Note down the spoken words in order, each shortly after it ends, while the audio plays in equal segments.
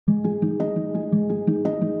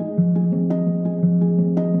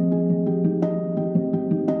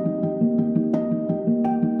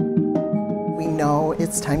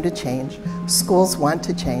it's time to change. Schools want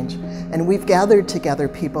to change. And we've gathered together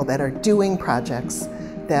people that are doing projects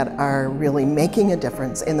that are really making a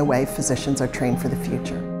difference in the way physicians are trained for the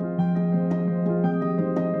future.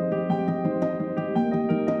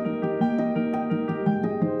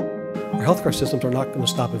 Our healthcare systems are not going to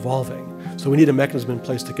stop evolving, so we need a mechanism in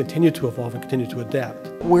place to continue to evolve and continue to adapt.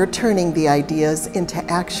 We're turning the ideas into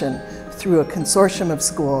action through a consortium of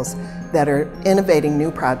schools that are innovating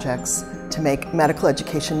new projects to make medical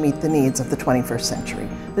education meet the needs of the 21st century.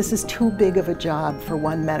 This is too big of a job for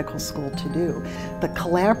one medical school to do. The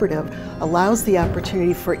collaborative allows the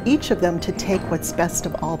opportunity for each of them to take what's best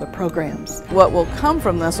of all the programs. What will come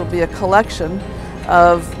from this will be a collection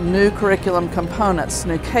of new curriculum components,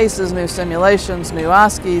 new cases, new simulations, new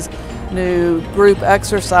OSCEs, new group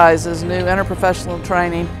exercises, new interprofessional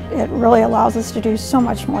training. It really allows us to do so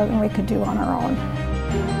much more than we could do on our own.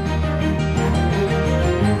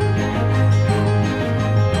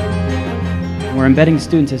 We're embedding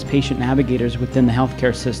students as patient navigators within the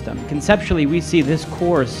healthcare system. Conceptually, we see this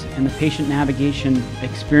course and the patient navigation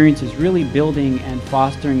experience is really building and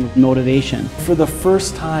fostering motivation. For the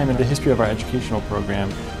first time in the history of our educational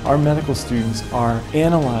program, our medical students are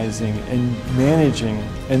analyzing and managing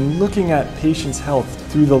and looking at patients'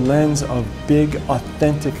 health through the lens of big,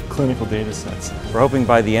 authentic clinical data sets. We're hoping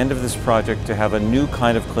by the end of this project to have a new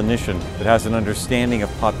kind of clinician that has an understanding of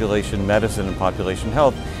population medicine and population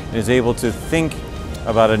health and is able to think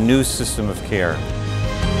about a new system of care.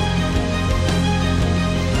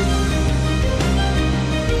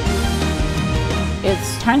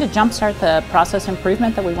 It's trying to jumpstart the process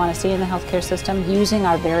improvement that we want to see in the healthcare system using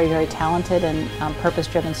our very, very talented and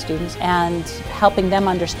purpose-driven students and helping them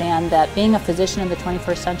understand that being a physician in the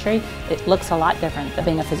 21st century, it looks a lot different than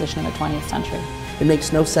being a physician in the 20th century. It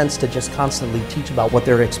makes no sense to just constantly teach about what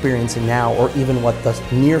they're experiencing now or even what the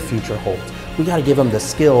near future holds. We got to give them the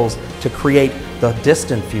skills to create the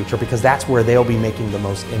distant future because that's where they'll be making the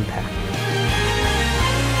most impact.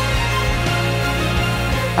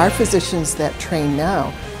 Our physicians that train now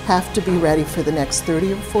have to be ready for the next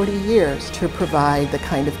 30 or 40 years to provide the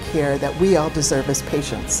kind of care that we all deserve as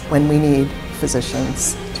patients when we need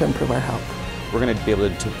physicians to improve our health. We're going to be able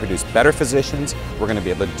to produce better physicians, we're going to be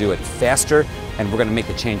able to do it faster, and we're going to make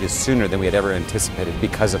the changes sooner than we had ever anticipated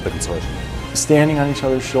because of the consortium. Standing on each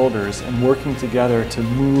other's shoulders and working together to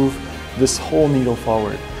move this whole needle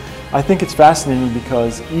forward. I think it's fascinating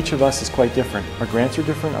because each of us is quite different. Our grants are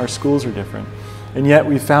different, our schools are different. And yet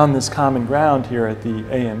we found this common ground here at the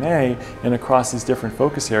AMA and across these different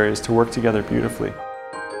focus areas to work together beautifully.